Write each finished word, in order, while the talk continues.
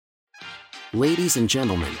Ladies and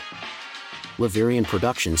gentlemen, Laverian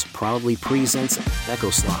Productions proudly presents Echo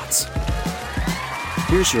Slots.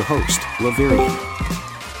 Here's your host, Laverian.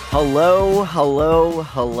 Hello,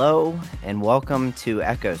 and welcome to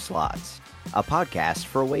Echo Slots, a podcast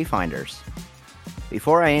for Wayfinders.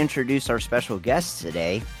 Before I introduce our special guests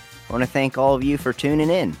today, I want to thank all of you for tuning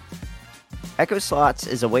in. Echo Slots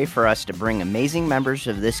is a way for us to bring amazing members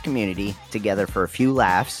of this community together for a few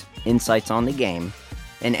laughs, insights on the game,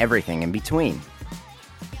 and everything in between.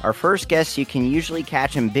 Our first guest, you can usually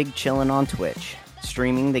catch him big chillin' on Twitch,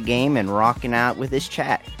 streaming the game and rocking out with his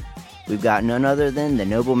chat. We've got none other than the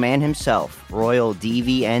nobleman himself,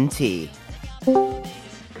 ROYALDVNT.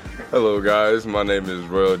 Hello guys, my name is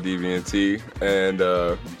ROYALDVNT, and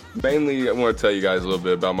mainly I want to tell you guys a little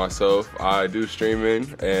bit about myself. I do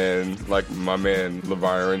streaming, and like my man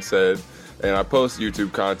Leviron said, and I post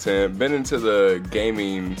YouTube content. Been into the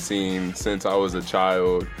gaming scene since I was a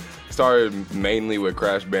child. Started mainly with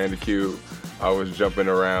Crash Bandicoot. I was jumping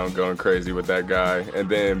around, going crazy with that guy. And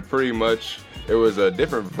then pretty much it was a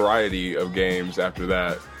different variety of games after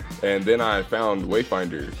that. And then I found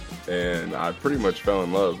Wayfinder, and I pretty much fell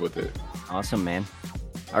in love with it. Awesome, man.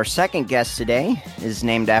 Our second guest today is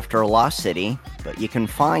named after a lost city, but you can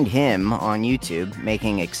find him on YouTube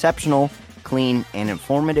making exceptional, clean, and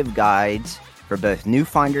informative guides for both new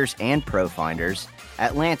finders and pro finders,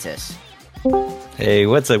 Atlantis. Hey,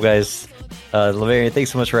 what's up, guys? Laverian,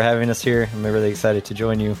 thanks so much for having us here. I'm really excited to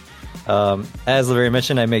join you. As Laverian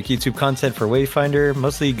mentioned, I make YouTube content for Wayfinder,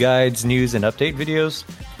 mostly guides, news, and update videos.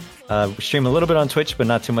 Stream a little bit on Twitch, but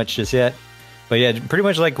not too much just yet. But yeah, pretty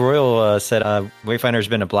much like Royal said, Wayfinder's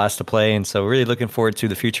been a blast to play, and so really looking forward to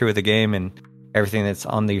the future with the game and everything that's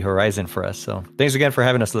on the horizon for us. So thanks again for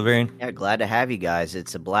having us, Laverian. Yeah, glad to have you guys.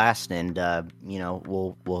 It's a blast, and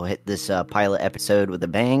we'll hit this pilot episode with a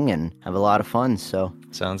bang and have a lot of fun. So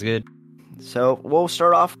sounds good. So we'll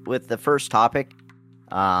start off with the first topic.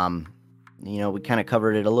 We kind of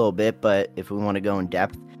covered it a little bit, but if we want to go in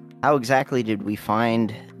depth, how exactly did we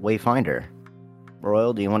find Wayfinder?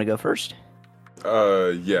 Royal, do you want to go first?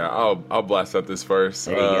 Yeah, I'll blast at this first.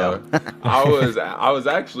 There you go. I was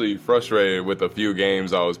actually frustrated with a few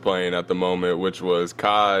games I was playing at the moment, which was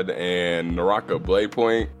COD and Naraka Blade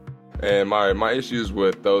Point. And my issues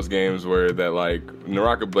with those games were that, like,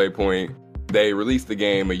 Naraka Blade Point, they released the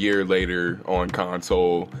game a year later on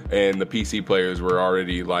console, and the PC players were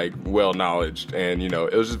already, like, well-knowledged. And,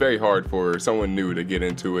 it was just very hard for someone new to get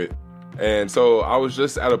into it. And so I was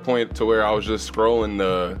just at a point to where I was just scrolling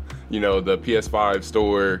the PS5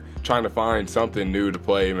 store, trying to find something new to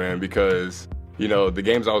play, man, because, the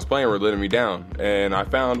games I was playing were letting me down. And I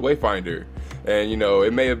found Wayfinder. And,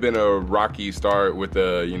 it may have been a rocky start with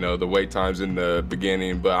the wait times in the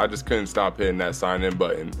beginning, but I just couldn't stop hitting that sign in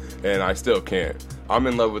button. And I still can't. I'm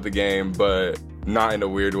in love with the game, but not in a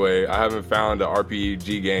weird way. I haven't found an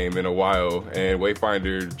RPG game in a while, and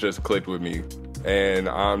Wayfinder just clicked with me. And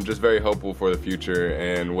I'm just very hopeful for the future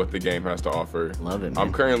and what the game has to offer. Love it, man.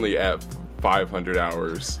 I'm currently at 500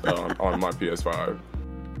 hours on my PS5.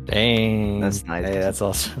 Dang. That's nice. Hey, that's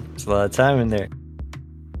awesome. There's a lot of time in there.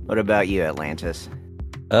 What about you, Atlantis?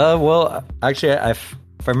 Well, actually, if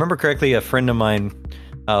I remember correctly, a friend of mine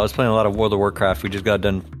was playing a lot of World of Warcraft. We just got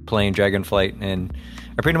done playing Dragonflight, and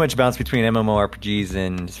I pretty much bounced between MMORPGs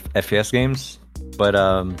and FPS games. But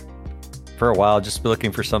for a while, just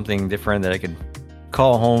looking for something different that I could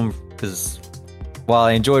call home, because while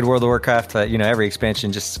I enjoyed World of Warcraft, every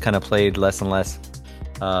expansion just kind of played less and less.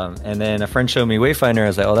 And then a friend showed me Wayfinder. I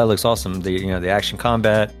was like, oh, that looks awesome. The action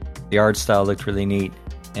combat, the art style looked really neat.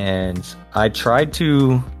 And I tried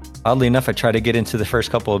to get into the first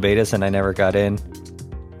couple of betas, and I never got in.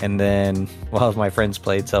 And then, my friends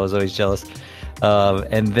played, so I was always jealous.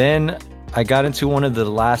 And then I got into one of the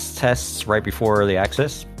last tests right before early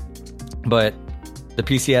access. But the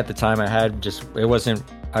PC at the time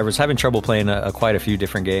I was having trouble playing quite a few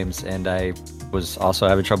different games, and I was also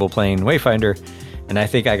having trouble playing Wayfinder, and I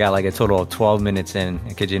think I got like a total of 12 minutes in,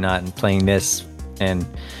 I kid you not, and playing this, and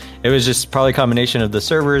it was just probably a combination of the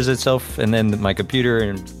servers itself and then my computer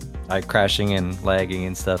and crashing and lagging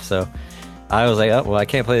and stuff. So I was like, oh, well, I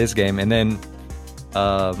can't play this game. And then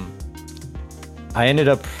I ended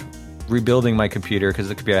up rebuilding my computer, because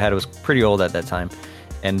the computer I had was pretty old at that time.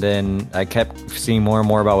 And then I kept seeing more and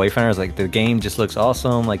more about Wayfinder. I was like, the game just looks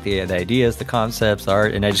awesome, like the ideas, the concepts, the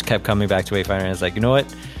art, and I just kept coming back to Wayfinder. And I was like, you know what?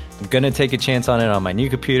 I'm going to take a chance on it on my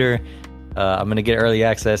new computer. I'm going to get early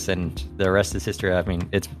access, and the rest is history. I mean,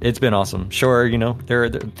 it's been awesome. Sure,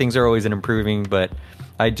 things are always improving, but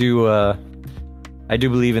I do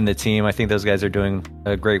believe in the team. I think those guys are doing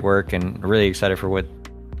great work, and really excited for what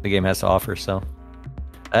the game has to offer. So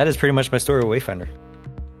that is pretty much my story with Wayfinder.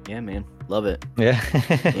 Yeah, man. Love it. Yeah.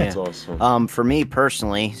 That's awesome. For me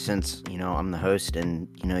personally, since, I'm the host and,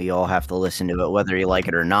 you all have to listen to it whether you like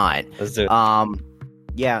it or not. Let's do it.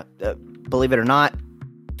 Yeah, believe it or not,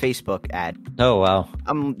 Facebook ad. Oh, wow.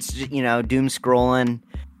 I'm, doom scrolling.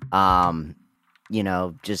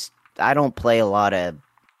 Just I don't play a lot of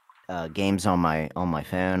games on my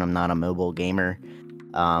phone. I'm not a mobile gamer.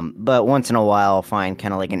 But once in a while, I'll find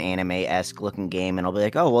kind of like an anime-esque looking game, and I'll be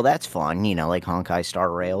like, oh, well, that's fun, like Honkai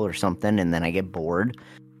Star Rail or something, and then I get bored.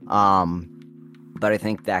 But I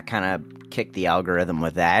think that kind of kicked the algorithm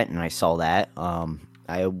with that, and I saw that.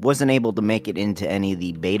 I wasn't able to make it into any of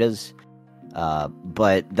the betas,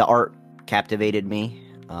 but the art captivated me.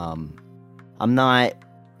 I'm not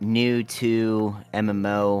new to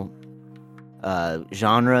MMO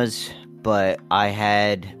genres, but I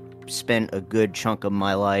had spent a good chunk of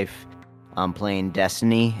my life playing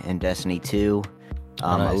Destiny and Destiny 2.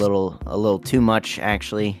 Nice. A little too much,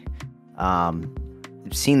 actually. I've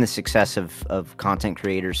seen the success of content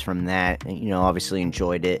creators from that, and, obviously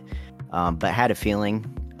enjoyed it, but had a feeling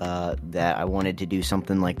that I wanted to do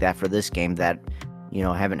something like that for this game that,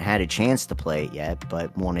 I haven't had a chance to play it yet,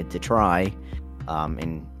 but wanted to try.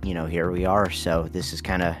 And, here we are. So this is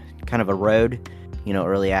kind of a road.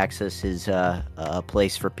 Early access is a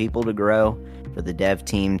place for people to grow, for the dev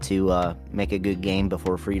team to make a good game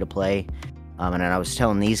before free to play. And I was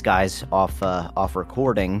telling these guys off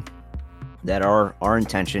recording that our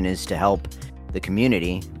intention is to help the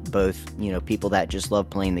community, both people that just love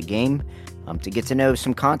playing the game, to get to know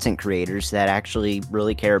some content creators that actually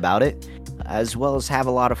really care about it, as well as have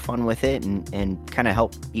a lot of fun with it and kind of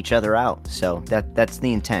help each other out. So that's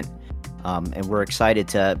the intent. And we're excited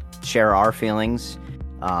to share our feelings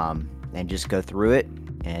and just go through it.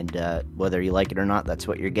 And whether you like it or not, that's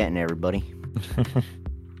what you're getting, everybody.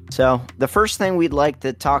 So the first thing we'd like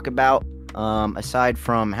to talk about, aside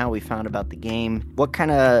from how we found about the game, what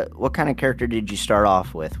kind of character did you start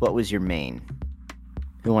off with? What was your main?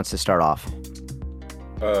 Who wants to start off?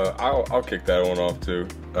 I'll kick that one off too.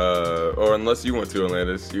 Or unless you want to,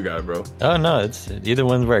 Atlantis, you got it, bro. Oh, no, it's either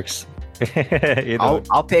one works.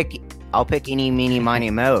 I'll pick eeny, meeny,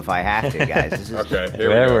 miny, mo if I have to, guys. Okay,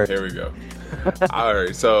 here we go. All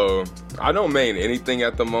right, so I don't main anything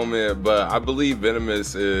at the moment, but I believe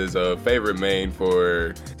Venomous is a favorite main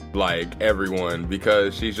for like everyone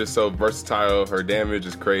because she's just so versatile. Her damage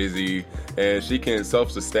is crazy, and she can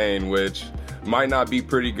self-sustain, which might not be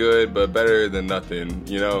pretty good, but better than nothing,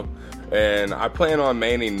 And I plan on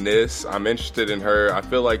maining this. I'm interested in her. I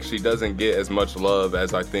feel like she doesn't get as much love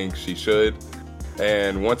as I think she should.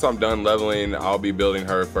 And once I'm done leveling, I'll be building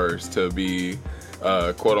her first to be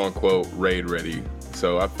quote-unquote raid ready.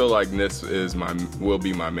 So I feel like this will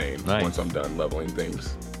be my main once I'm done leveling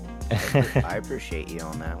things. I appreciate you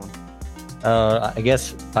on that one. I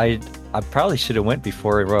guess I probably should have went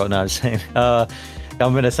before Royal. No, I was saying.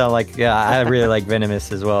 I'm gonna sound like I really like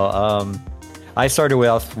Venomous as well. I started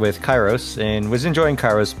with Kairos and was enjoying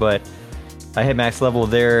Kairos, but I hit max level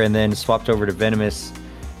there and then swapped over to Venomous.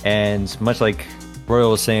 And much like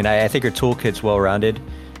Royal was saying, I think her toolkit's well-rounded.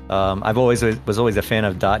 I've always was a fan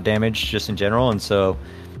of dot damage just in general, and so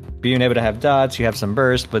being able to have dots, you have some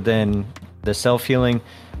burst, but then the self-healing,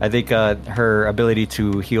 I think her ability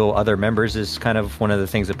to heal other members is kind of one of the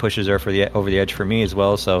things that pushes her over the edge for me as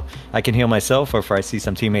well. So I can heal myself, or if I see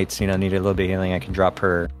some teammates need a little bit of healing, I can drop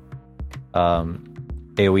her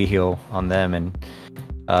AoE heal on them.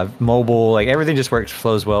 And mobile, like everything just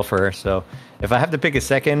flows well for her. So if I have to pick a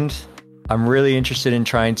second, I'm really interested in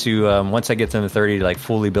trying to, once I get to the 30, to like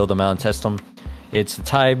fully build them out and test them. It's a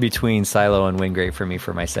tie between Silo and Wingrave for me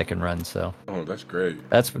for my second run. So that's great.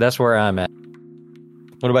 That's where I'm at.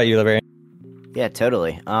 What about you, Lavarian? Yeah,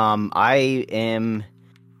 totally. I am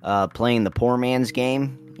playing the poor man's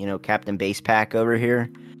game, Captain Base Pack over here,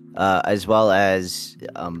 as well as,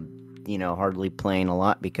 hardly playing a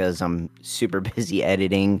lot because I'm super busy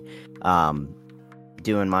editing,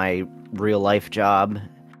 doing my real life job,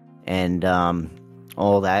 and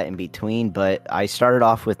all that in between. But I started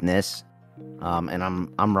off with Nis, and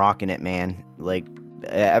I'm rocking it, man. Like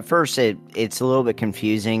at first, it's a little bit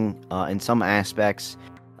confusing in some aspects.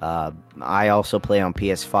 I also play on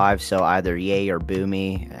PS5, so either yay or boo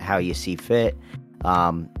me, how you see fit.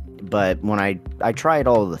 But when I tried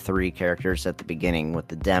all the 3 characters at the beginning with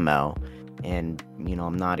the demo, and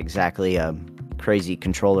I'm not exactly a crazy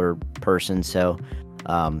controller person, so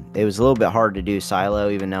it was a little bit hard to do Silo,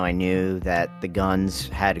 even though I knew that the guns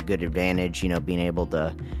had a good advantage, being able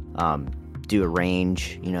to do a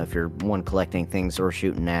range, if you're one collecting things or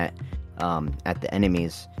shooting at the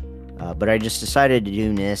enemies. But I just decided to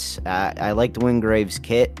do Nis. I liked Wingrave's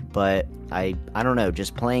kit, but I don't know,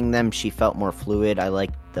 just playing them, she felt more fluid. I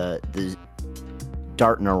liked the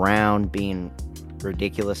darting around, being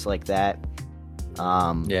ridiculous like that.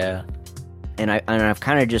 Yeah. And I've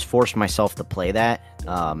kind of just forced myself to play that.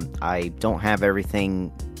 I don't have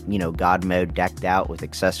everything, God mode decked out with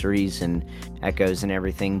accessories and echoes and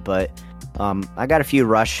everything, but I got a few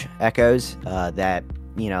rush echoes that,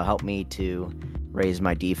 help me to raise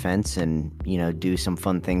my defense and, do some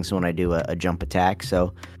fun things when I do a jump attack.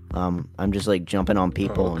 So I'm just like jumping on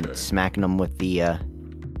people and smacking them with the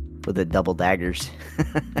double daggers.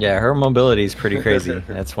 Yeah, her mobility is pretty crazy.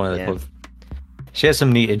 That's one of the cool. She has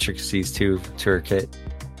some neat intricacies too to her kit.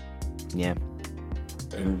 Yeah.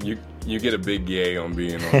 And you get a big yay on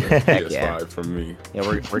being on the PS5 from me. Yeah,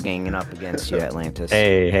 we're ganging up against you, Atlantis.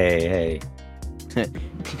 Hey.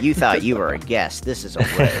 You thought you were a guest. This is a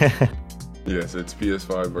raid. Yes, it's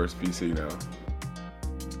PS5 versus PC now.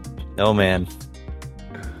 Oh, man.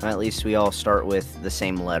 Well, at least we all start with the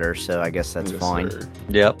same letter, so I guess that's fine. Sir.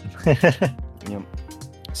 Yep. Yep.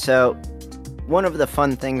 So, one of the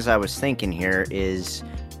fun things I was thinking here is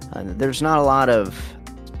there's not a lot of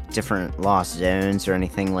different lost zones or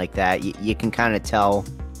anything like that. You can kind of tell,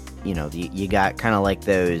 you got kind of like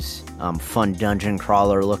those fun dungeon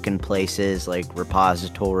crawler looking places like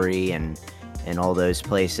Repository and all those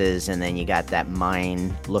places, and then you got that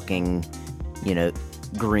mine looking,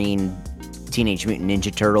 green Teenage Mutant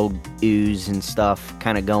Ninja Turtle ooze and stuff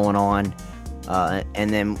kind of going on. And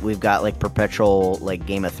then we've got like perpetual like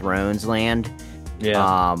Game of Thrones land.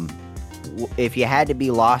 Yeah. If you had to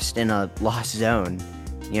be lost in a lost zone,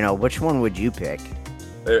 which one would you pick?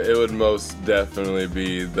 It would most definitely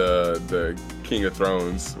be the King of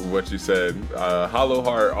Thrones, what you said. Hollow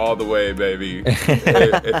Heart all the way, baby.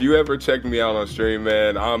 if you ever check me out on stream,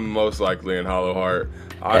 man, I'm most likely in Hollow Heart.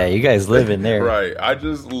 Yeah, you guys live in there. Right. I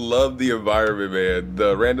just love the environment, man.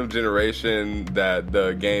 The random generation that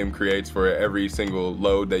the game creates for every single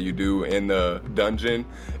load that you do in the dungeon,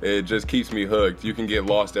 it just keeps me hooked. You can get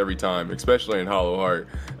lost every time, especially in Hollow Heart.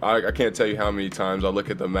 I can't tell you how many times I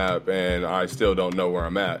look at the map and I still don't know where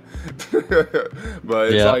I'm at.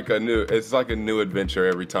 But it's like a new adventure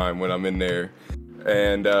every time when I'm in there.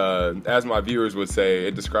 And as my viewers would say,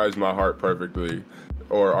 it describes my heart perfectly.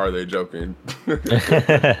 Or are they joking?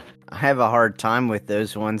 I have a hard time with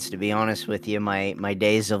those ones, to be honest with you. My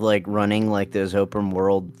days of like running like those open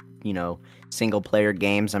world, single player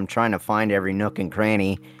games, I'm trying to find every nook and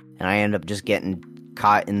cranny, and I end up just getting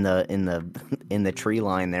caught in the tree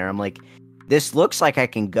line there. I'm like, this looks like I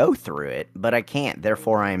can go through it, but I can't.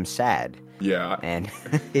 Therefore, I am sad. Yeah, and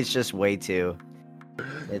it's just way too.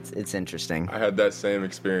 It's interesting. I had that same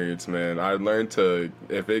experience, man. I learned to,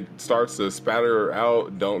 if it starts to spatter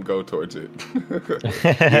out, don't go towards it.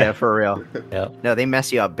 Yeah, for real. Yep. No, they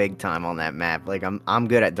mess you up big time on that map. Like I'm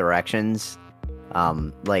good at directions.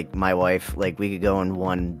 Like my wife, like we could go in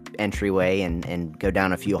one entryway and go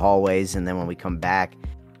down a few hallways, and then when we come back,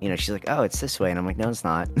 she's like, "Oh, it's this way," and I'm like, "No, it's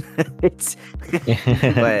not."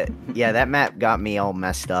 But yeah, that map got me all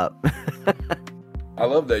messed up. I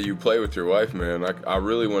love that you play with your wife, man. I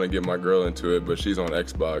really want to get my girl into it, but she's on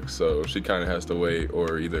Xbox, so she kind of has to wait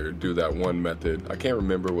or either do that one method. I can't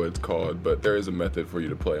remember what it's called, but there is a method for you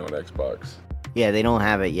to play on Xbox. Yeah, they don't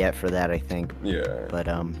have it yet for that, I think. Yeah. But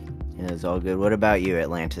it's all good. What about you,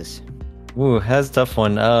 Atlantis? Ooh, that's a tough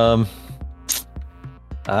one.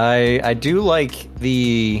 I do like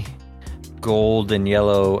the gold and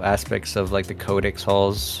yellow aspects of like the Codex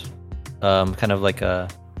halls. Kind of like a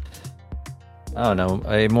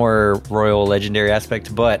more royal legendary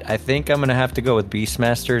aspect, but I think I'm gonna have to go with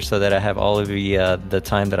Beastmaster so that I have all of the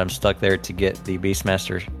time that I'm stuck there to get the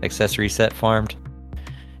Beastmaster accessory set farmed,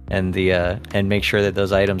 and and make sure that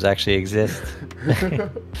those items actually exist.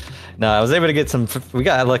 No, I was able to get some. We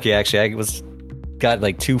got lucky actually. Got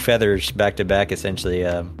like 2 feathers back to back essentially,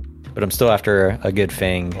 but I'm still after a good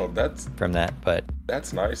fang. Oh, from that. But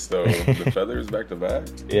that's nice though. The feathers back to back.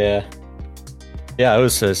 Yeah, I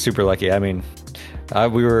was super lucky. I mean, I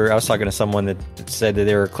was talking to someone that said that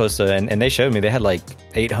they were close to, and they showed me they had like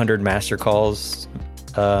 800 master calls,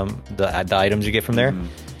 the items you get from there,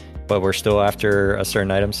 but we're still after a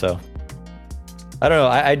certain item. So I don't know.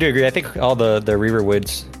 I do agree. I think all the Reaver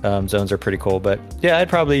Woods zones are pretty cool, but yeah, I'd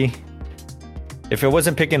probably, if it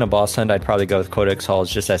wasn't picking a boss hunt, I'd probably go with Codex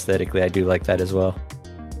Halls. Just aesthetically, I do like that as well.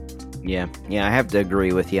 Yeah, I have to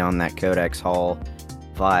agree with you on that Codex Hall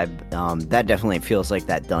vibe. That definitely feels like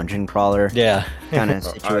that dungeon crawler kind of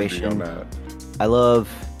situation.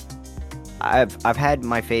 I've had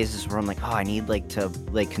my phases where I'm like, oh, I need like to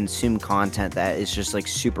like consume content that is just like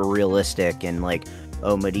super realistic and like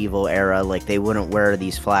medieval era. Like, they wouldn't wear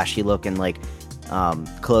these flashy looking, like,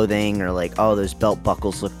 clothing, or like, oh, those belt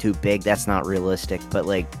buckles look too big. That's not realistic. But,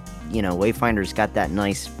 like, you know, Wayfinder's got that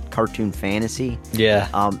nice cartoon fantasy. Yeah.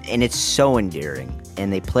 And it's so endearing.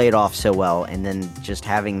 And they play it off so well. And then just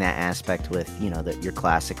having that aspect with, you know, your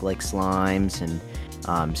classic, like, slimes and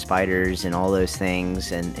spiders and all those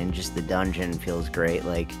things. And just the dungeon feels great.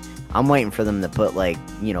 Like, I'm waiting for them to put, like,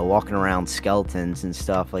 you know, walking around skeletons and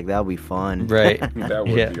stuff. Like, that would be fun. Right. That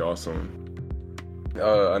would be awesome.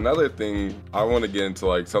 Another thing, I want to get into,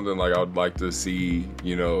 like, something like I would like to see,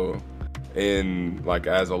 you know, in, like,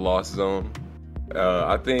 as a Lost Zone.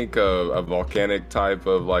 I think a volcanic type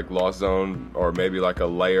of, like, Lost Zone, or maybe like a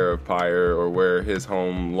layer of Pyre, or where his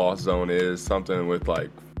home Lost Zone is, something with, like,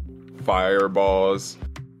 fireballs,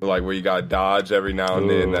 like where you got dodge every now and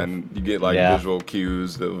then, and you get, like, visual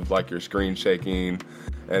cues of, like, your screen shaking,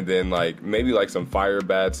 and then, like, maybe like some fire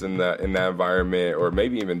bats in that environment, or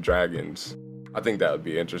maybe even dragons. I think that would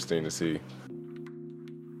be interesting to see.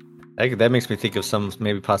 That makes me think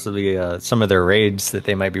of possibly some of their raids that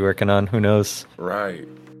they might be working on. Who knows? Right.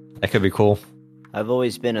 That could be cool. I've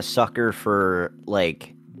always been a sucker for,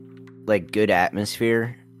 like good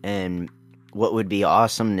atmosphere, and what would be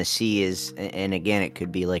awesome to see is, and again, it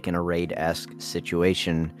could be like in a raid-esque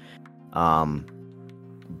situation,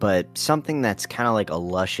 but something that's kind of like a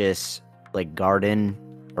luscious, like, garden,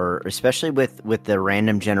 or especially with the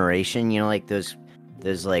random generation, you know, like those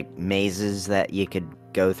like mazes that you could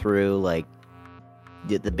go through, like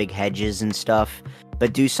the big hedges and stuff,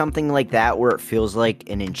 but do something like that where it feels like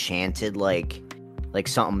an enchanted, like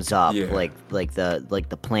something's up, like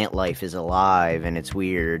the plant life is alive and it's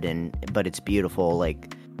weird, but it's beautiful.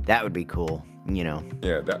 Like, that would be cool, you know.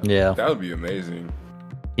 That would be amazing.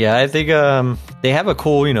 Yeah, I think they have a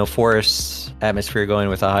cool, you know, forest atmosphere going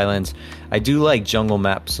with the Highlands. I do like jungle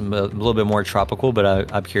maps, a little bit more tropical,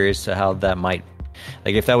 but I'm curious to how that might,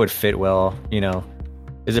 like, if that would fit well, you know.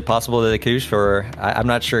 Is it possible that they could use for? I'm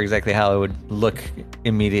not sure exactly how it would look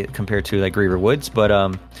immediate compared to, like, Griever Woods, but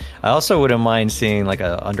I also wouldn't mind seeing, like,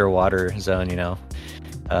 a underwater zone, you know,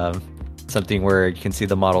 something where you can see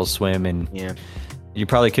the models swim, and you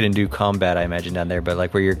probably couldn't do combat, I imagine, down there, but,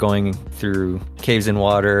 like, where you're going through caves in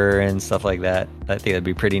water and stuff like that. I think that'd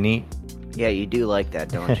be pretty neat. Yeah, you do like that,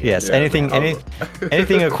 don't you? Yes. Anything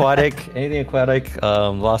aquatic,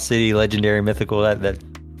 Lost City, legendary, mythical.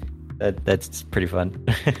 That's pretty fun.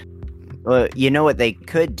 Well, you know what, they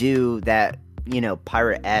could do that, you know,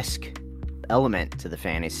 pirate-esque element to the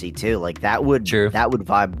fantasy too. Like, that would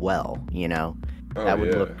vibe well, you know. That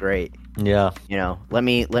would look great. Yeah. You know, let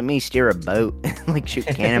me steer a boat, like, shoot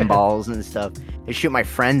cannonballs and stuff. And shoot my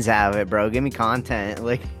friends out of it, bro. Give me content.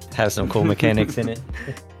 Like, have some cool mechanics in it.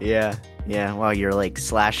 Yeah. While you're, like,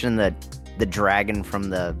 slashing the dragon from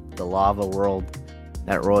the lava world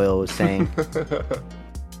that Royal was saying.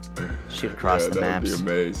 Shoot across the maps. That would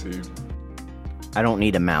be amazing. I don't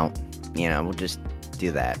need a mount. You know, we'll just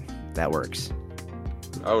do that. That works.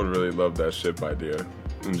 I would really love that ship idea.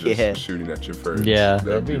 And just shooting at your first. Yeah.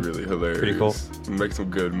 That'd be really hilarious. Pretty cool. Make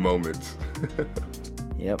some good moments.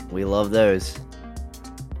 Yep, we love those.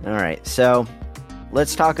 All right, so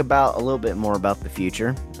let's talk about a little bit more about the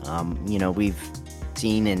future. You know, we've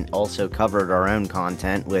seen and also covered our own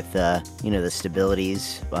content with, you know, the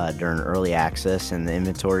stabilities during early access and the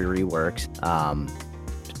inventory reworks.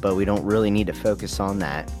 But we don't really need to focus on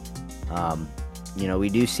that. You know, we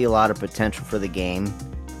do see a lot of potential for the game.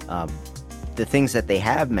 The things that they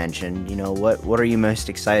have mentioned, you know, what are you most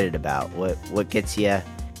excited about? What gets you,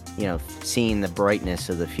 you know, seeing the brightness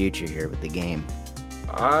of the future here with the game?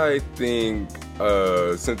 I think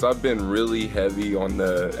since I've been really heavy on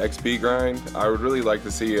the XP grind, I would really like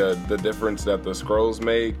to see the difference that the scrolls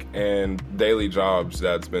make and daily jobs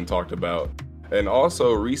that's been talked about. And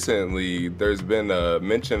also recently, there's been a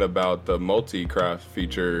mention about the multi-craft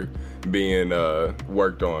feature being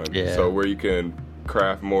worked on. Yeah. So where you can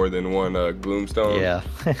craft more than one gloomstone. Yeah,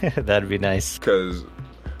 that'd be nice. Because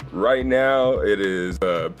right now it is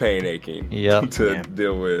pain aching to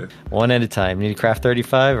deal with. One at a time. Need to craft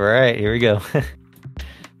 35? All right, here we go.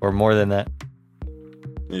 Or more than that.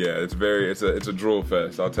 Yeah, it's a drool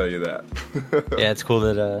fest, I'll tell you that. Yeah, it's cool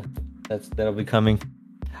that that'll be coming.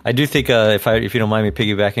 I do think if you don't mind me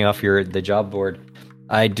piggybacking off the job board,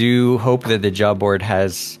 I do hope that the job board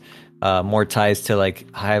has more ties to,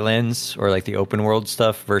 like, Highlands or, like, the open world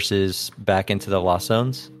stuff versus back into the Lost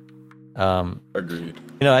Zones. Agreed.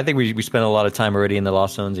 You know, I think we spent a lot of time already in the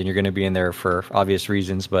Lost Zones, and you're going to be in there for obvious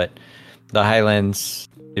reasons. But the Highlands,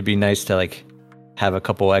 it'd be nice to, like, have a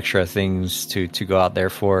couple extra things to go out there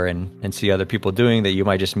for and see other people doing that you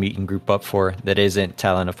might just meet and group up for that isn't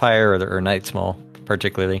Talon of Fire or Night's Maul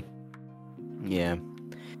particularly. Yeah.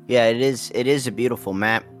 Yeah, it is a beautiful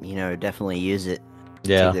map. Definitely use it.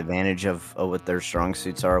 Yeah. Take advantage of what their strong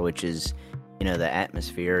suits are, which is, the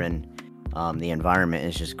atmosphere, and the environment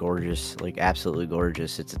is just gorgeous, like absolutely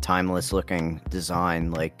gorgeous. It's a timeless looking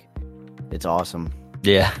design, like it's awesome.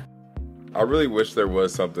 Yeah. I really wish there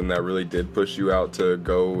was something that really did push you out to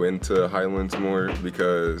go into Highlands more,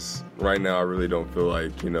 because right now I really don't feel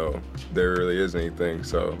like, there really is anything.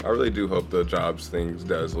 So I really do hope the jobs things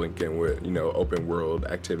does link in with, open world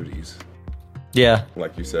activities. Yeah.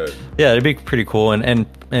 Like you said. Yeah, it'd be pretty cool.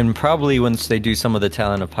 And probably once they do some of the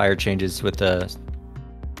Talent of Pyre changes with the,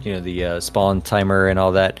 the spawn timer and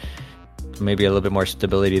all that, maybe a little bit more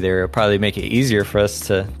stability there, it'll probably make it easier for us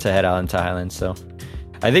to head out into Highlands. So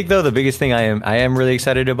I think, though, the biggest thing I am really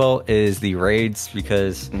excited about is the raids,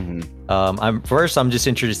 because I'm just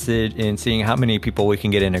interested in seeing how many people we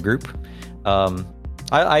can get in a group.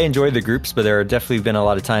 I enjoy the groups, but there have definitely been a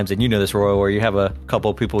lot of times, and this, Royal, where you have a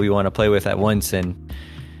couple of people you want to play with at once, and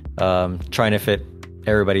trying to fit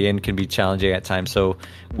everybody in can be challenging at times. So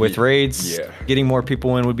with raids, getting more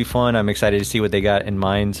people in would be fun. I'm excited to see what they got in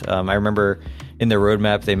mind. I remember in the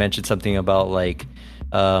roadmap they mentioned something about like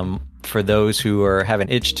for those who have an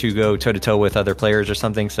itch to go toe-to-toe with other players or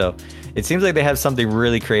something. So it seems like they have something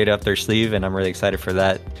really creative up their sleeve, and I'm really excited for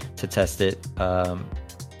that, to test it.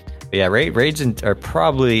 Yeah, raids are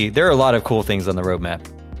probably, there are a lot of cool things on the roadmap,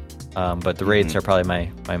 but the raids are probably my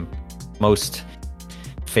most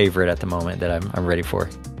favorite at the moment that I'm ready for.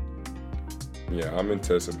 Yeah, I'm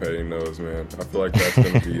anticipating those, man. I feel like that's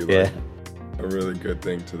going to be like a really good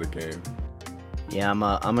thing to the game. Yeah,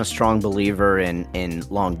 I'm a strong believer in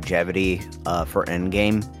longevity for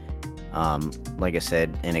endgame. Like I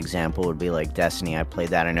said, an example would be like Destiny. I played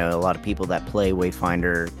that. I know a lot of people that play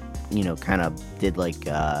Wayfinder, kind of did like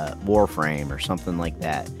Warframe or something like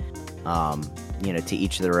that. To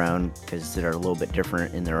each their own, because they're a little bit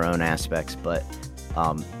different in their own aspects. But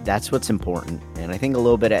that's what's important. And I think a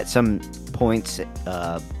little bit at some points,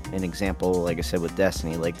 an example, like I said with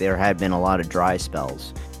Destiny, like there had been a lot of dry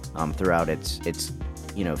spells throughout its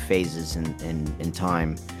phases in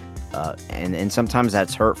time, and sometimes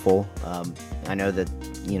that's hurtful. I know that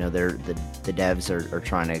the devs are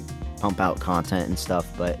trying to pump out content and stuff,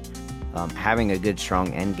 but having a good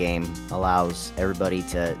strong end game allows everybody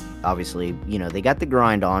to, obviously, they got the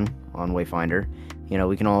grind on Wayfinder.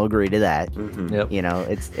 We can all agree to that. Yep.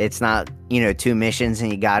 It's not 2 missions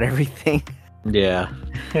and you got everything. Yeah.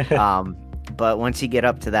 But once you get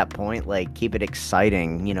up to that point, like, keep it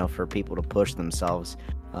exciting, for people to push themselves.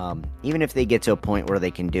 Even if they get to a point where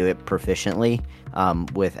they can do it proficiently,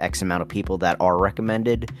 with X amount of people that are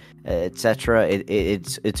recommended, etc.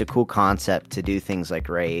 It's a cool concept to do things like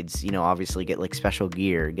raids. Obviously get like special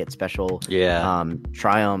gear, get special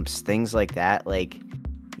triumphs, things like that. Like,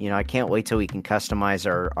 I can't wait till we can customize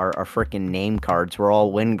our freaking name cards. We're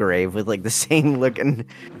all Wingrave with like the same looking.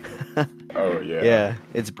 Oh yeah. Yeah,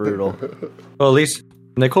 it's brutal. Well, at least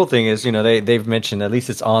the cool thing is, they've mentioned at least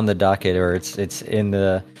it's on the docket, or it's in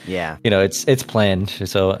the it's planned.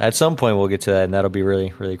 So at some point we'll get to that, and that'll be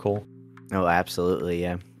really, really cool. Oh, absolutely,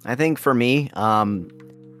 yeah. I think for me, I'm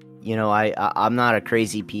not a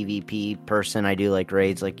crazy PvP person. I do like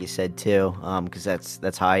raids, like you said too, because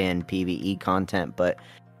that's high end PvE content. But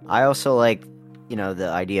I also like, the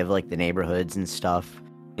idea of like the neighborhoods and stuff.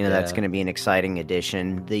 That's going to be an exciting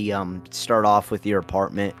addition. The start off with your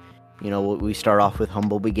apartment. We start off with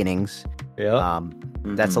humble beginnings. Yeah.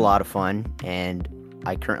 That's a lot of fun, and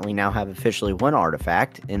I currently now have officially 1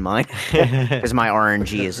 artifact in mine because my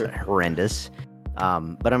RNG is horrendous.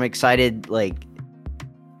 But I'm excited, like,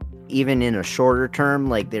 even in a shorter term,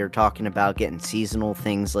 like they're talking about getting seasonal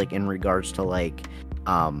things, like in regards to like,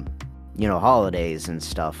 holidays and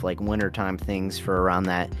stuff, like wintertime things for around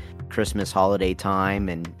that Christmas holiday time,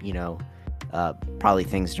 and probably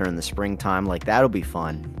things during the springtime. Like, that'll be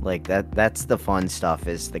fun. Like that's the fun stuff,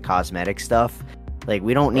 is the cosmetic stuff. Like,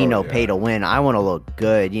 we don't need pay to win. I want to look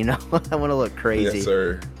good, I want to look crazy. Yes,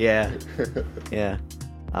 sir. Yeah. Yeah.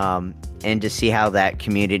 And to see how that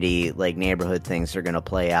community, like, neighborhood things are going to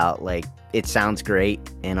play out. Like, it sounds great,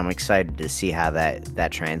 and I'm excited to see how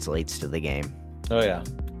that translates to the game. Oh yeah.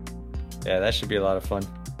 Yeah, that should be a lot of fun.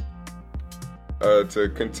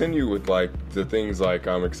 To continue with like the things like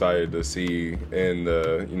I'm excited to see in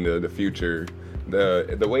the future, the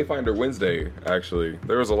Wayfinder Wednesday, actually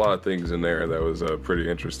there was a lot of things in there that was pretty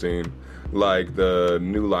interesting, like the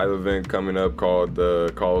new live event coming up called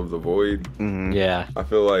the Call of the Void. Mm-hmm. Yeah, I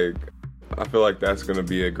feel like that's going to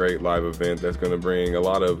be a great live event that's going to bring a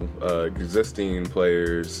lot of existing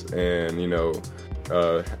players and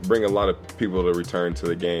bring a lot of people to return to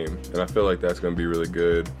the game, and I feel like that's going to be really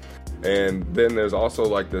good. And then there's also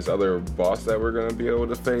like this other boss that we're going to be able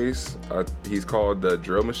to face. He's called the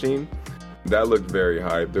Drill Machine. That looked very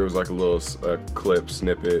hype. There was like a little clip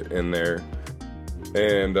snippet in there.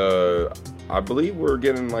 And I believe we're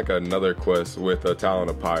getting like another quest with a Talon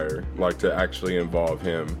of Pyre, like to actually involve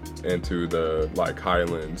him into the like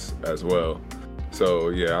Highlands as well. So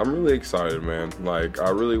yeah, I'm really excited, man. Like I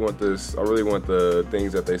really want the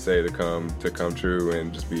things that they say to come true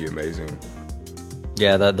and just be amazing.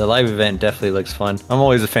 Yeah, the live event definitely looks fun. I'm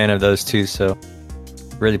always a fan of those too, so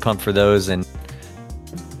really pumped for those. And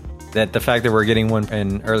that the fact that we're getting one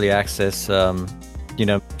in early access,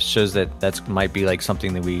 shows that that's might be like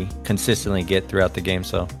something that we consistently get throughout the game.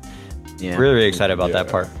 So yeah, really excited about that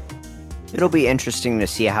part. It'll be interesting to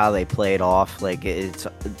see how they play it off. Like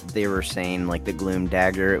they were saying, like the Gloom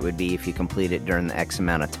Dagger, it would be if you complete it during the X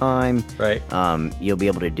amount of time. Right. You'll be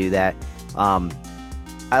able to do that.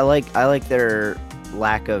 I like their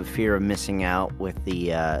lack of fear of missing out with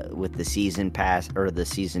the season pass or the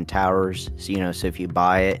season towers. So, so if you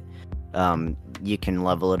buy it, you can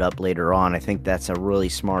level it up later on. I think that's a really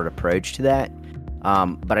smart approach to that.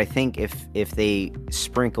 But I think if they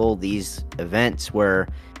sprinkle these events where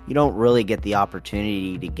you don't really get the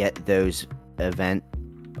opportunity to get those event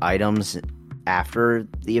items after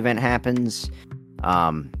the event happens,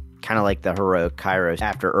 kind of like the Heroic Kairos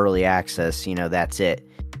after early access, that's it.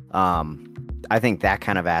 I think that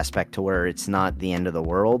kind of aspect to where it's not the end of the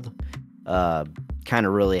world, kind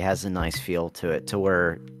of really has a nice feel to it, to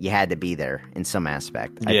where you had to be there in some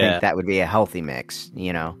aspect. I think that would be a healthy mix,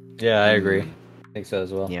 Yeah, I agree. I think so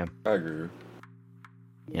as well. Yeah. I agree.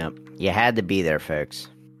 Yep. You had to be there, folks.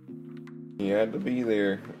 You had to be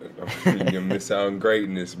there. You miss out on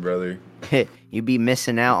greatness, brother. You'd be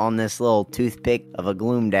missing out on this little toothpick of a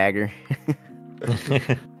Gloom Dagger.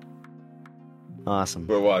 Awesome.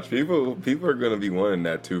 But watch, people are gonna be wanting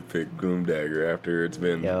that toothpick Gloom Dagger after it's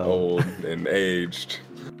been old and aged.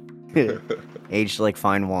 Aged like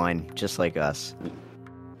fine wine, just like us.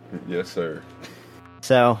 Yes, sir.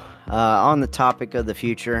 So, on the topic of the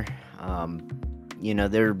future,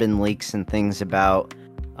 there have been leaks and things about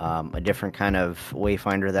a different kind of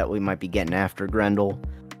Wayfinder that we might be getting after Grendel.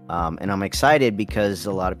 And I'm excited because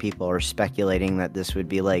a lot of people are speculating that this would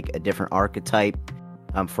be like a different archetype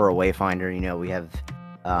for a Wayfinder.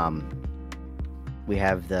 We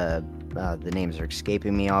have the names are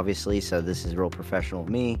escaping me, obviously, so this is real professional of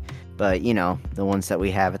me. But, the ones that we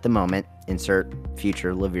have at the moment, insert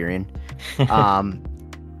future Laverian.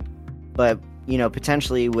 But,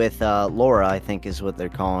 potentially with Laura, I think is what they're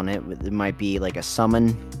calling it. It might be like a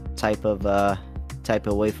summon type of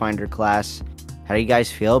Wayfinder class. How do you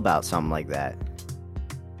guys feel about something like that?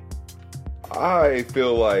 I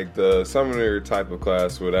feel like the summoner type of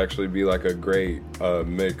class would actually be like a great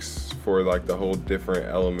mix for like the whole different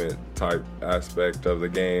element type aspect of the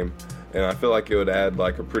game. And I feel like it would add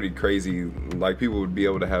like a pretty crazy, like people would be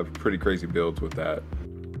able to have pretty crazy builds with that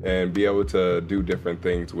and be able to do different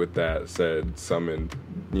things with that said summoned,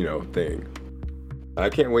 thing. I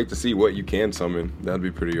can't wait to see what you can summon. That'd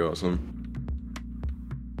be pretty awesome.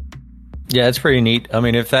 Yeah, it's pretty neat. I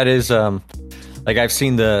mean, if that is, like I've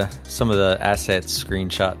seen some of the assets,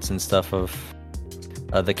 screenshots and stuff of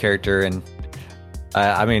the character, and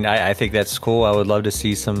I think that's cool. I would love to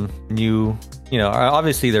see some new,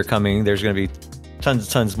 obviously they're coming. There's going to be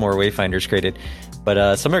tons more Wayfinders created,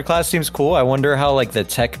 but summoner class seems cool. I wonder how like the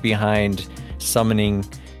tech behind summoning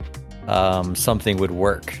something would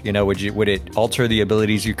work. Would it alter the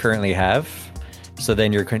abilities you currently have? So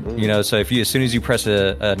then so if as soon as you press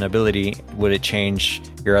an ability, would it change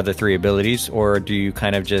your other three abilities, or do you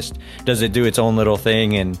kind of does it do its own little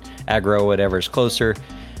thing and aggro whatever's closer?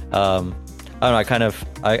 I don't know.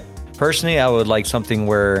 I personally, I would like something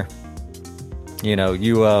where, you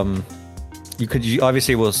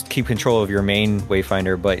obviously will keep control of your main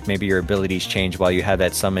Wayfinder, but maybe your abilities change while you have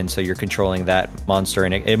that summon, so you're controlling that monster,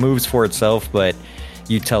 and it moves for itself, but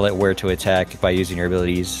you tell it where to attack by using your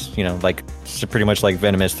abilities, like pretty much like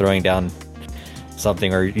Venomous throwing down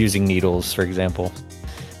something or using needles, for example.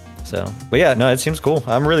 So, but yeah, no, it seems cool.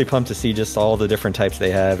 I'm really pumped to see just all the different types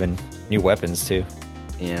they have and new weapons too.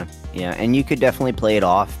 Yeah, and you could definitely play it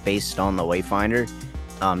off based on the Wayfinder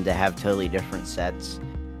to have totally different sets.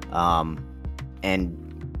 And,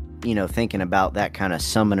 thinking about that kind of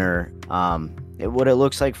summoner, what it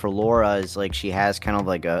looks like for Laura is like she has kind of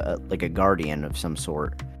like a guardian of some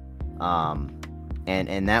sort,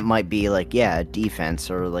 and that might be like a defense,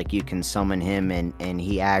 or like you can summon him and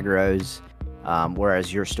he aggroes,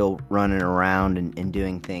 whereas you're still running around and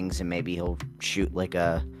doing things, and maybe he'll shoot like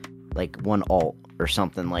one ult or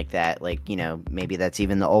something like that. Like, maybe that's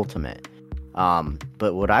even the ultimate.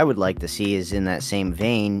 But what I would like to see is in that same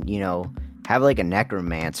vein, have like a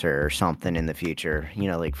necromancer or something in the future,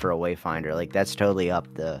 like for a wayfinder. Like that's totally up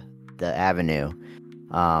the avenue.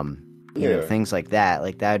 Things like that.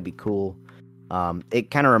 Like that would be cool.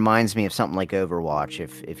 It kind of reminds me of something like Overwatch,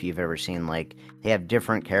 if you've ever seen, like, they have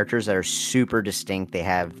different characters that are super distinct. They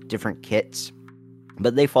have different kits,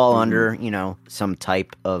 but they fall under, some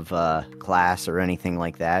type of class or anything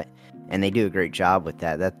like that. And they do a great job with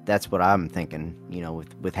that. That's what I'm thinking,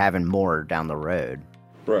 with having more down the road.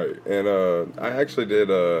 Right. And I actually did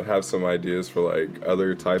have some ideas for, like,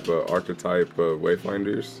 other type of archetype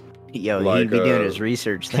wayfinders. Yo, like, he'd be doing his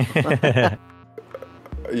research then.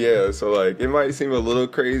 Yeah, so like it might seem a little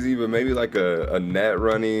crazy, but maybe like a net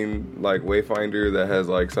running like wayfinder that has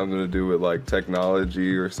like something to do with like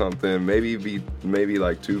technology or something. Maybe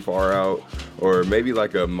like too far out, or maybe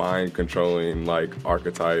like a mind controlling like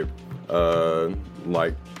archetype, wayfinders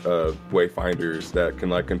that can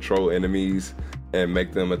like control enemies and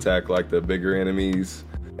make them attack like the bigger enemies,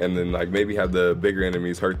 and then like maybe have the bigger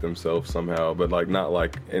enemies hurt themselves somehow, but like not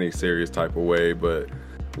like any serious type of way, but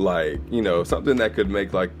like, something that could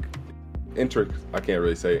make like I can't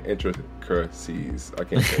really say intricacies. I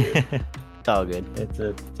can't say it. It's all good. It's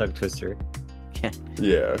a tongue twister.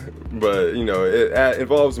 Yeah, but it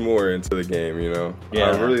involves more into the game. Yeah.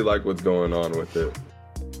 I really like what's going on with it.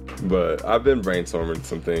 But I've been brainstorming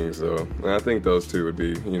some things though, and I think those two would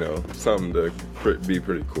be something to be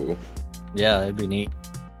pretty cool. Yeah, that'd be neat.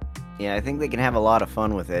 Yeah, I think they can have a lot of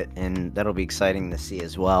fun with it, and that'll be exciting to see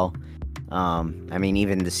as well. I mean,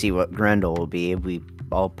 even to see what Grendel will be, we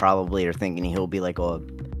all probably are thinking he'll be like a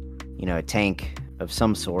tank of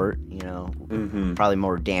some sort, probably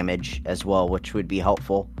more damage as well, which would be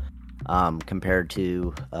helpful, compared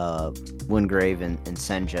to, Wingrave and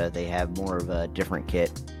Senja. They have more of a different kit.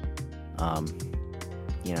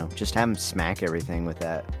 Just have him smack everything with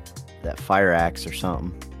that fire axe or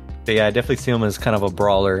something. But yeah, I definitely see him as kind of a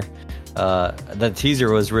brawler. The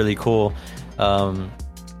teaser was really cool.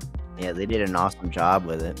 Yeah, they did an awesome job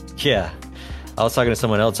with it. Yeah. I was talking to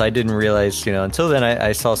someone else. I didn't realize, until then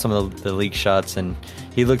I saw some of the leak shots and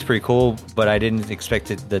he looked pretty cool, but I didn't expect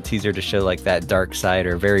the teaser to show like that dark side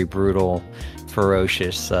or very brutal,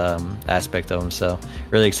 ferocious aspect of him. So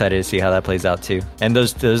really excited to see how that plays out too. And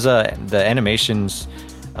those the animations,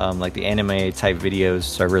 like the anime type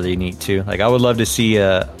videos are really neat too. Like I would love to see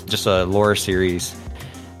just a lore series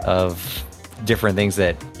of different things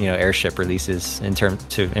that Airship releases in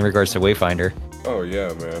regards to Wayfinder. Oh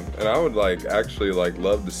yeah, man. And I would actually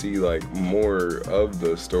love to see more of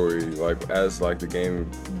the story as the game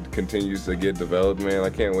continues to get developed, man.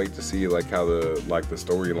 I can't wait to see how the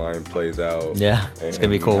storyline plays out. Yeah, it's gonna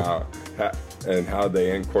be cool. And how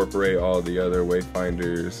they incorporate all the other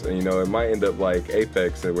Wayfinders. And it might end up like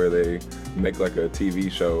Apex, where they make a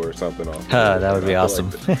TV show or something off. That would be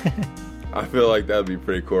awesome. I feel like that'd be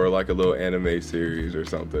pretty cool, or a little anime series or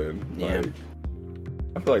something. Yeah.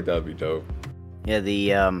 I feel like that'd be dope. Yeah,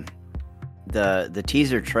 the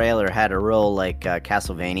teaser trailer had a real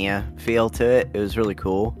Castlevania feel to it. It was really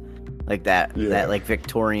cool, that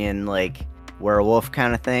Victorian werewolf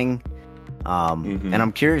kind of thing. And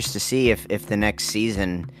I'm curious to see if the next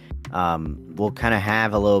season will kind of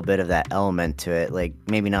have a little bit of that element to it,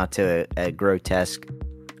 maybe not to a grotesque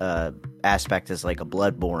aspect as a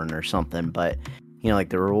Bloodborne or something, but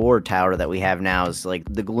the reward tower that we have now is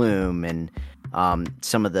the gloom, and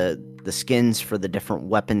some of the skins for the different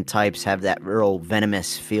weapon types have that real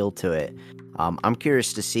venomous feel to it. I'm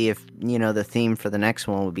curious to see if the theme for the next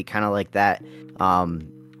one would be kind of like that,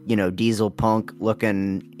 diesel punk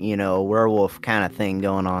looking werewolf kind of thing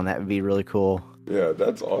going on. That would be really cool. Yeah,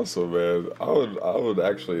 that's awesome, man. I would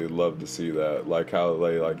actually love to see that, how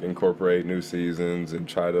they incorporate new seasons and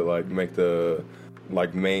try to make the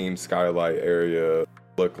main skylight area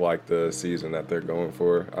look like the season that they're going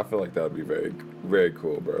for. I feel like that would be very, very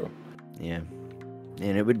cool, bro. Yeah,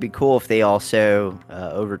 and it would be cool if they also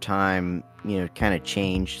over time kind of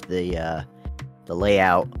changed the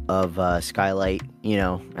layout of Skylight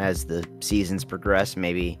as the seasons progress.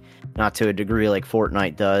 Maybe not to a degree like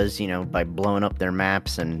Fortnite does, by blowing up their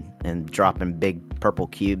maps and dropping big purple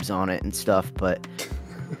cubes on it and stuff. But,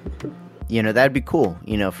 that'd be cool,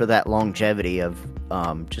 for that longevity of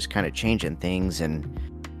just kind of changing things and,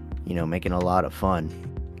 making a lot of fun.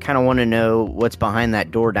 Kind of want to know what's behind that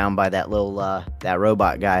door down by that little, that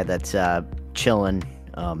robot guy that's chilling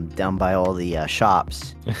down by all the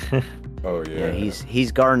shops. Oh, yeah.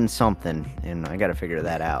 He's guarding something, and I got to figure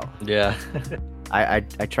that out. Yeah. I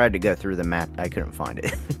tried to go through the map. I couldn't find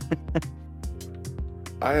it.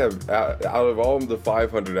 I have out of all the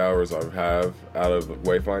 500 hours I have out of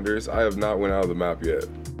Wayfinders, I have not went out of the map yet.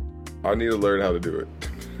 I need to learn how to do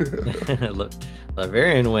it. Look,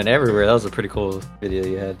 Laverian went everywhere. That was a pretty cool video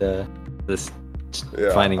you had. This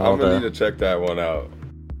finding all the. I'm gonna need to check that one out.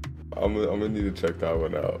 I'm gonna need to check that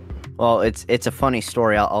one out. Well, it's a funny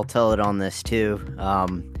story. I'll tell it on this too.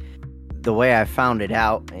 The way I found it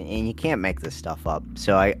out, and you can't make this stuff up.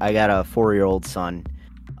 So I got a 4-year-old son,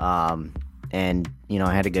 and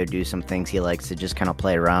I had to go do some things. He likes to just kind of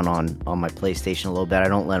play around on my PlayStation a little bit. I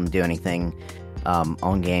don't let him do anything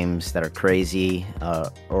on games that are crazy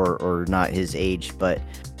or not his age, but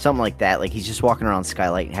something like that. Like he's just walking around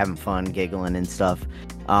Skylight having fun, giggling and stuff.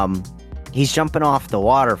 He's jumping off the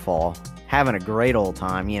waterfall, having a great old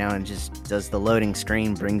time, and just does the loading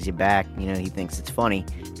screen, brings you back. He thinks it's funny.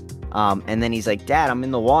 And then he's like, Dad, I'm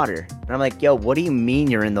in the water. And I'm like, yo, what do you mean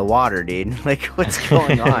you're in the water, dude? Like, what's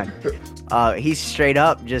going on? He's straight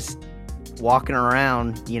up just walking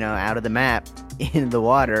around, out of the map in the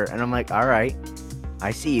water. And I'm like, all right,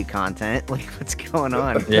 I see you, content. Like, what's going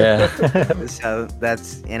on? Yeah. So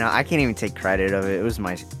that's, I can't even take credit of it. It was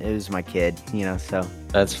my kid, so.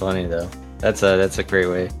 That's funny though. That's a great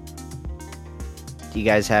way. Do you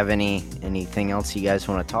guys have anything else you guys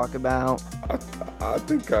want to talk about? I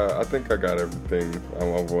think I got everything I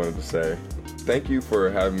wanted to say. Thank you for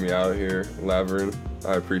having me out here, Laverne.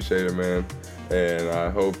 I appreciate it, man. And I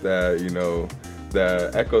hope that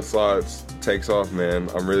that Echo Slots takes off, man.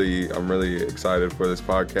 I'm really excited for this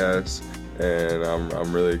podcast, and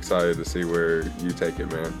I'm really excited to see where you take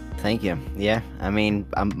it, man. Thank you. Yeah,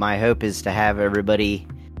 my hope is to have everybody,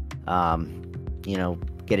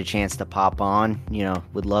 get a chance to pop on.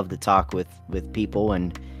 Would love to talk with people,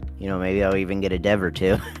 and maybe I'll even get a dev or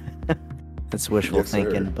two. That's wishful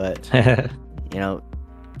thinking, but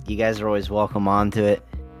you guys are always welcome onto it,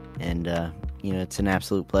 and it's an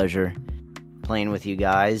absolute pleasure playing with you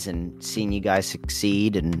guys and seeing you guys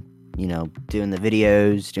succeed, and doing the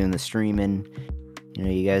videos, doing the streaming.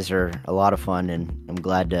 You guys are a lot of fun, and I'm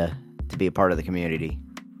glad to be a part of the community.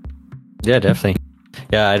 Yeah, definitely.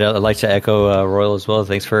 Yeah, I'd like to echo Royal as well.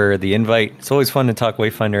 Thanks for the invite. It's always fun to talk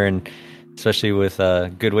Wayfinder, and especially with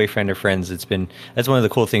good Wayfinder friends. That's one of the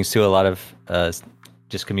cool things too. A lot of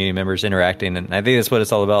just community members interacting, and I think that's what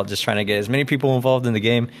it's all about. Just trying to get as many people involved in the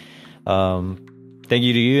game. Thank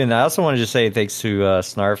you to you, and I also want to just say thanks to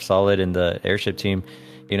Snarf, Solid, and the airship team.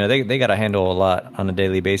 They got to handle a lot on a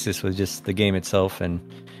daily basis with just the game itself, and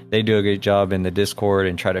they do a great job in the Discord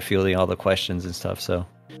and try to field all the questions and stuff. So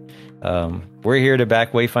we're here to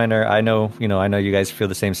back Wayfinder. I know you guys feel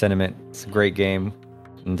the same sentiment. It's a great game,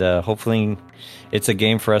 and hopefully it's a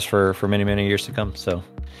game for us for many, many years to come. So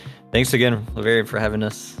thanks again, Laverian, for having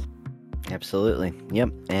us. Absolutely.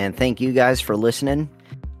 Yep. And thank you guys for listening.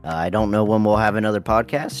 I don't know when we'll have another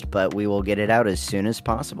podcast, but we will get it out as soon as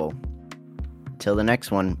possible. Till the next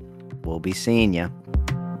one, we'll be seeing you.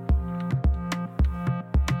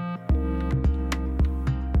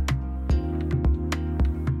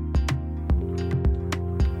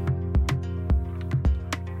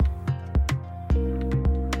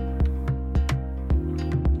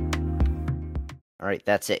 All right,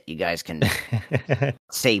 that's it. You guys can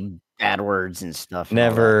say bad words and stuff.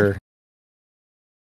 Never.